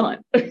 you are done.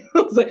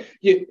 It's like,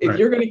 if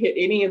you're going to hit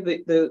any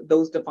of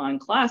those defined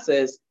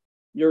classes,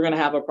 you're going to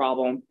have a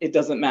problem. It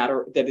doesn't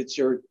matter that it's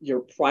your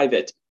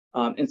private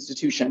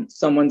institution.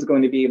 Someone's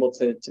going to be able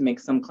to make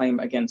some claim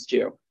against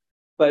you.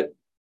 But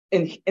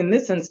in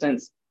this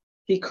instance,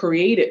 he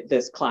created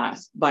this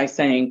class by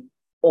saying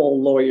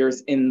all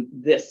lawyers in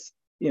this,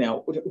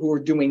 who are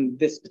doing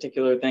this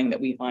particular thing that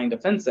we find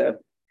offensive.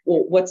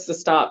 Well, what's to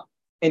stop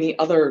any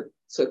other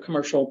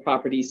commercial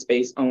property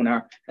space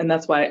owner? And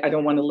that's why I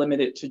don't want to limit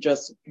it to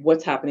just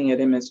what's happening at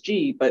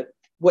MSG, but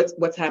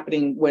what's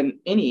happening when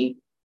any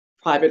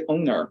private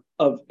owner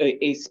of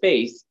a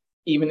space,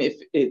 even if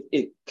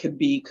it could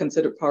be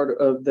considered part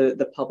of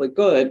the public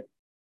good,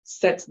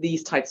 sets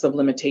these types of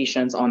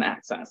limitations on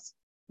access.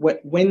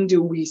 When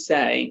do we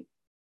say,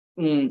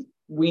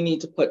 we need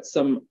to put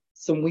some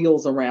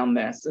wheels around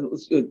this, and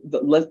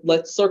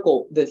let's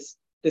circle this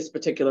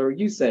particular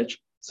usage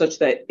such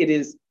that it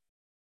is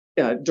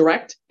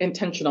direct,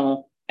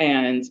 intentional,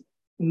 and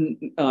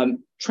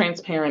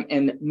transparent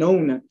and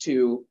known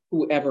to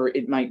whoever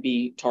it might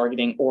be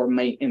targeting or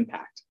may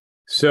impact.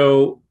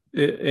 So,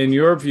 in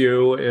your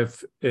view,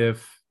 if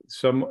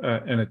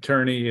an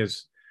attorney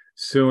is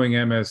suing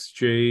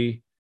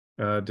MSG,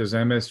 does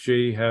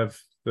MSG have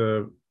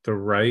the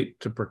right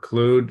to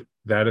preclude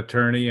that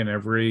attorney and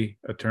every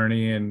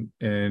attorney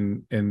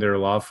in their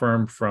law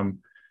firm from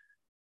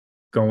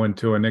going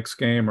to a Knicks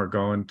game or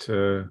going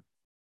to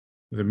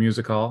the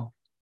music hall?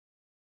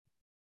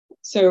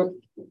 So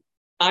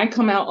I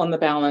come out on the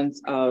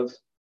balance of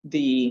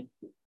the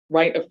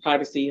right of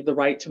privacy, the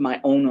right to my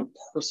own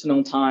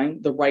personal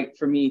time, the right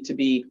for me to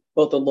be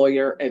both a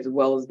lawyer as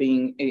well as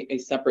being a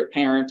separate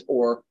parent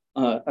or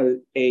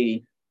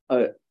a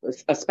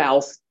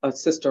spouse, a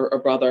sister, a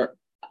brother.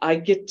 I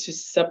get to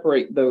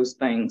separate those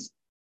things,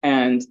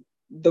 and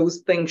those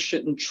things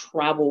shouldn't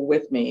travel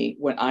with me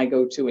when I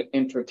go to an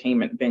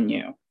entertainment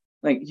venue.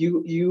 Like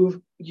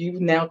you've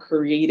now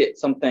created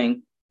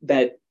something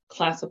that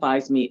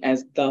classifies me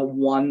as the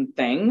one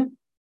thing,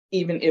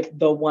 even if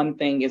the one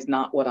thing is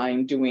not what I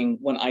am doing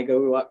when I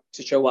go up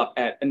to show up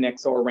at a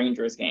Knicks or a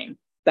Rangers game.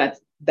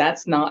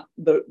 That's not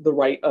the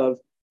right of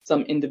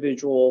some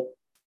individual,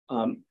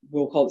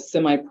 we'll call it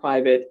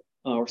semi-private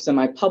or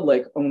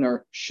semi-public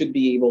owner should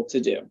be able to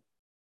do.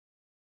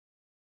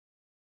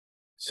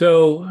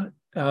 So,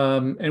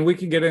 and we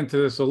can get into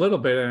this a little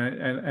bit,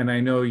 and I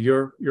know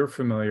you're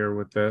familiar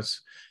with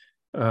this,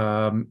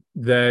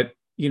 that,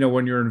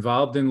 when you're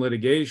involved in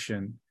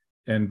litigation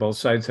and both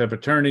sides have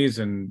attorneys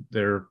and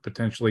they're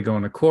potentially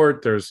going to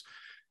court, there's,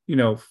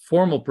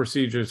 formal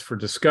procedures for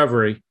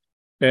discovery,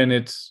 and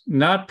it's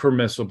not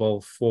permissible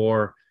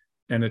for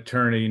an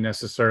attorney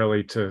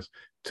necessarily to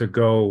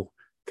go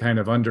kind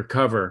of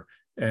undercover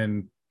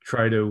and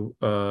try to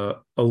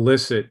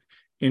elicit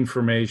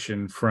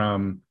information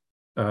from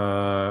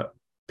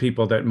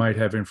people that might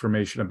have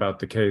information about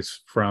the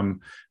case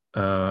from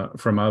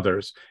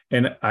others.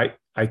 And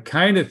I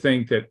kind of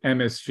think that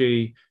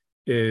MSG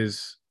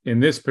is, in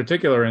this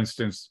particular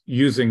instance,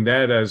 using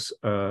that as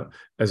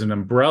an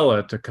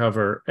umbrella to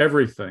cover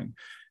everything.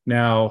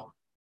 Now,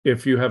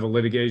 if you have a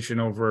litigation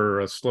over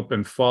a slip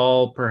and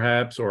fall,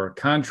 perhaps, or a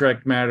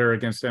contract matter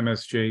against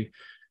MSG,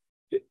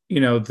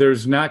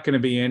 there's not going to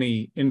be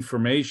any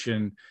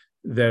information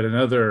that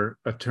another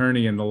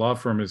attorney in the law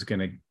firm is going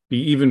to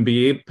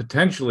be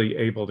potentially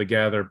able to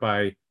gather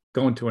by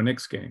going to a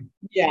Knicks game.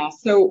 Yeah,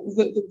 so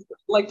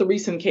like the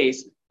recent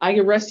case, I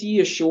rest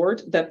ye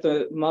assured that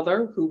the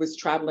mother who was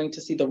traveling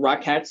to see the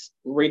Rockettes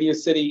Radio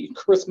City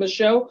Christmas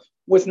show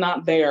was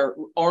not there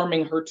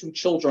arming her two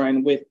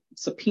children with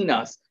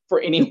subpoenas for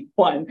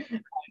anyone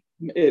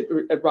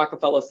at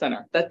Rockefeller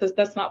Center.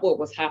 That's not what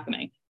was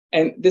happening.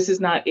 And this is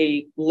not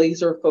a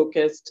laser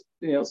focused,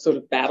 sort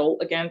of battle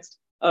against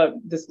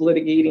this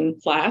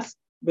litigating class,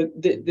 but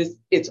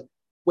it's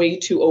way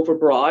too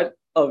overbroad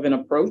of an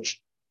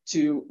approach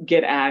to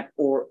get at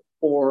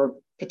or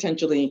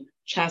potentially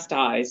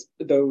chastise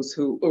those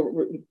who,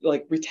 or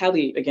like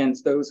retaliate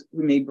against those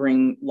who may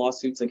bring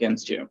lawsuits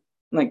against you.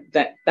 Like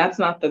that's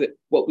not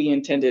what we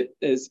intended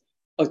as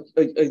a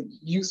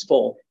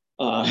useful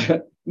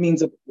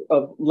means of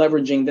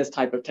leveraging this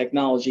type of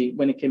technology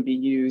when it can be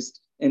used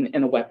in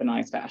a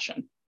weaponized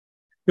fashion.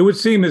 It would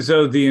seem as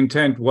though the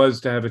intent was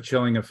to have a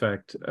chilling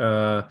effect,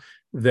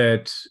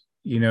 that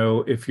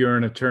if you're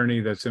an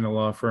attorney that's in a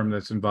law firm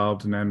that's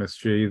involved in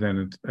MSG,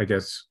 then I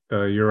guess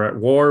you're at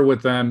war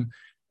with them,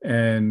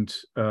 and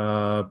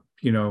you're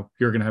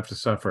going to have to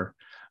suffer,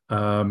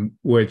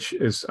 which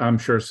is, I'm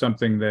sure,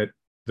 something that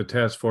the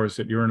task force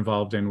that you're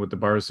involved in with the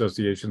Bar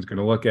Association is going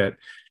to look at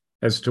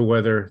as to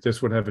whether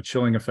this would have a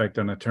chilling effect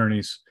on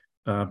attorneys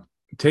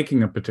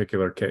taking a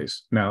particular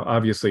case. Now,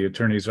 obviously,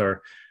 attorneys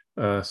are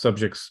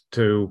subjects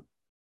to,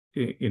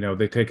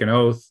 they take an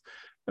oath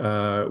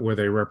where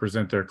they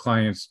represent their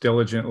clients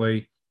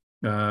diligently.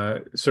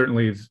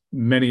 Certainly,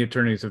 many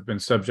attorneys have been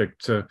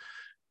subject to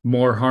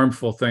more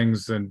harmful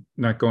things than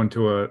not going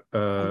to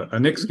a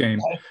Knicks game.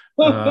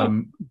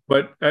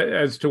 But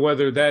as to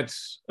whether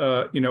that's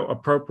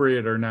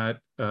appropriate or not,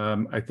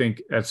 I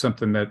think that's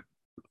something that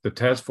the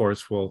task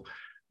force will,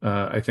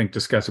 I think,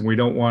 discuss. And we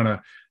don't want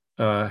to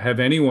have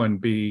anyone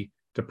be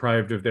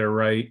deprived of their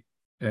right.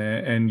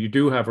 And you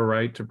do have a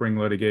right to bring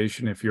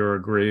litigation if you're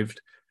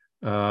aggrieved.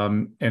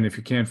 And if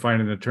you can't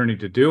find an attorney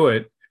to do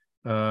it,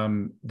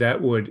 that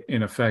would,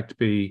 in effect,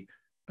 be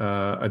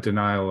a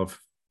denial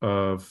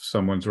of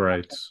someone's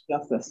rights.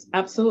 Justice,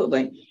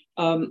 absolutely.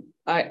 I'm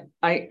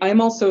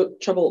also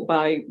troubled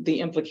by the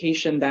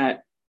implication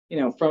that,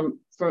 from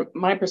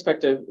my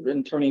perspective in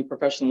attorney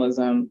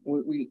professionalism,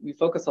 we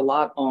focus a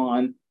lot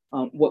on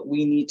what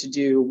we need to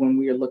do when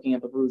we are looking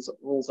at the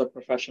rules of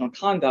professional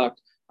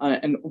conduct.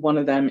 And one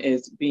of them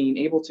is being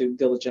able to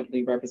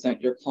diligently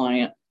represent your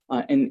client.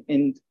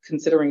 And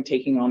considering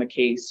taking on a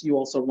case, you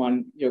also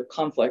run your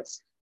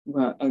conflicts,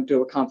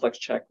 do a conflicts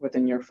check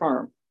within your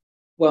firm.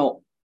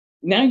 Well,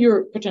 now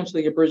you're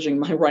potentially abridging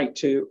my right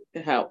to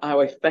how I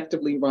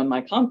effectively run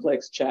my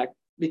conflicts check,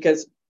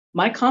 because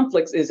my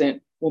conflicts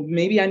isn't, well,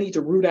 maybe I need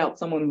to root out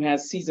someone who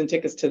has season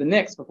tickets to the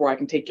Knicks before I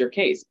can take your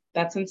case.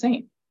 That's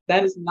insane.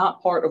 That is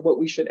not part of what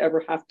we should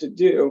ever have to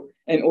do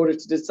in order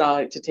to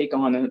decide to take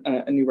on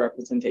a new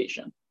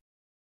representation.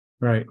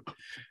 Right.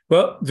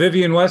 Well,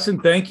 Vivian Wesson,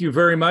 thank you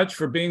very much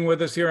for being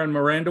with us here on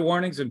Miranda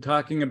Warnings and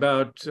talking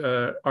about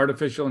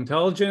artificial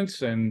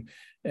intelligence and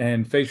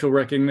facial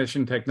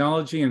recognition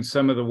technology and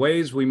some of the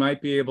ways we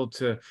might be able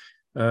to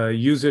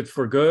use it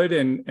for good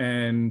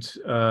and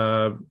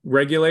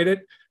regulate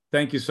it.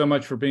 Thank you so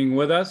much for being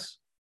with us.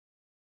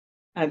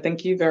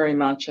 Thank you very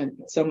much. And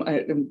so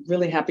I'm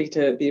really happy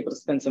to be able to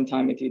spend some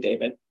time with you,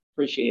 David.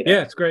 Appreciate it.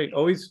 Yeah, it's great.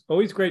 Always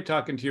great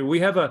talking to you. We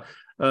have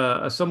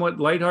a somewhat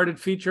lighthearted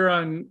feature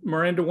on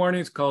Miranda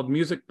Warnings called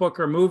Music, Book,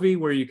 or Movie,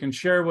 where you can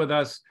share with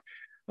us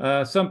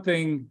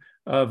something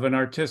of an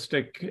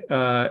artistic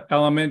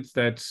element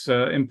that's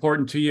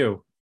important to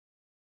you.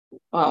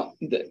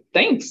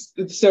 Thanks.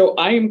 So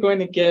I am going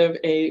to give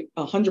a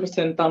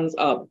 100% thumbs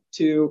up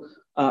to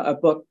a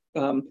book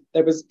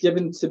that was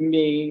given to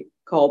me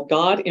called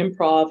God,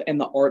 Improv, and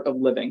the Art of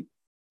Living.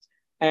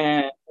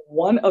 And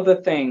one of the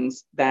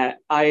things that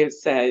I have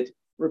said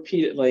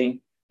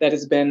repeatedly that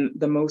has been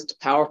the most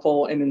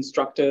powerful and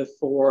instructive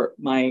for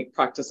my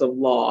practice of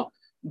law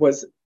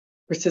was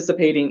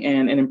participating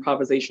in an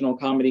improvisational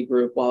comedy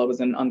group while I was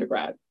in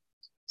undergrad.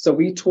 So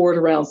we toured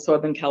around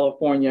Southern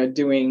California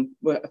doing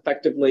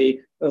effectively,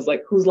 it was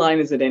like, whose line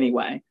is it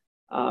anyway?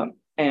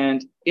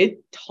 And it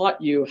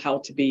taught you how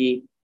to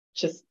be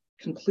just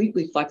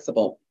completely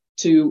flexible,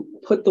 to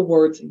put the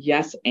words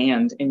yes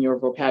and in your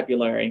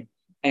vocabulary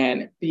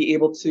and be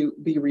able to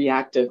be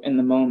reactive in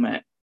the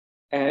moment.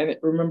 And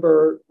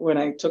remember when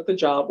I took the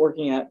job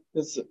working at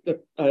this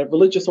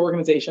religious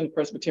organization,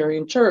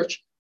 Presbyterian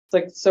Church, it's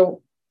like,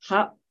 so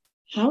how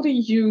do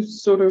you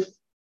sort of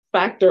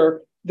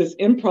factor this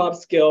improv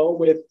skill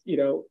with,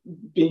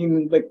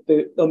 being like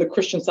on the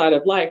Christian side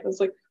of life? It's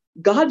like,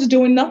 God's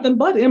doing nothing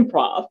but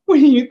improv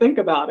when you think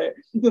about it.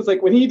 It's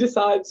like when he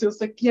decides,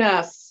 it's like,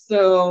 yes,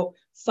 so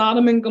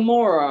Sodom and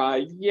Gomorrah,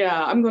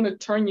 yeah, I'm going to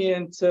turn you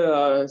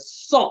into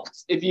salt.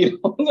 If you,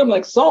 I'm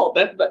like, salt,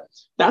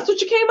 that's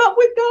what you came up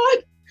with, God?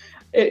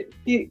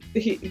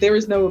 There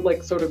is no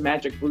like sort of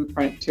magic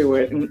blueprint to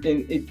it. And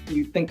if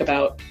you think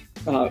about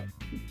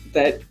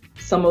that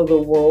some of the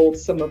world,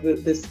 some of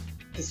this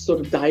sort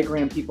of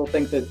diagram, people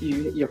think that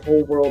your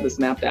whole world is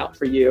mapped out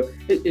for you.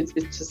 It's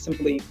just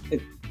simply,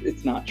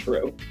 it's not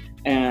true.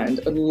 And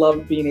I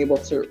love being able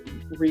to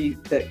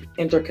read the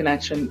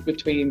interconnection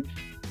between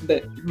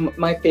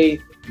my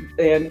faith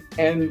and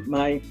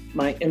my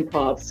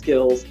improv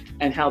skills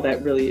and how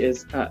that really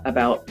is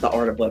about the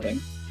art of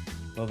living.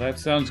 Well, that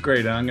sounds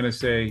great. I'm going to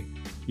say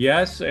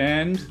yes,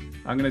 and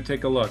I'm going to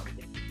take a look.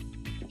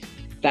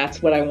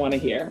 That's what I want to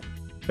hear.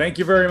 Thank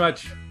you very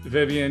much,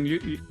 Vivian.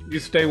 You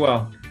stay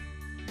well.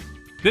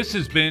 This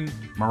has been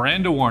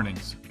Miranda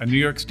Warnings, a New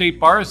York State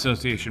Bar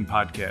Association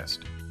podcast.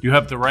 You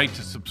have the right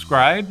to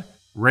subscribe,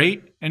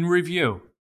 rate, and review.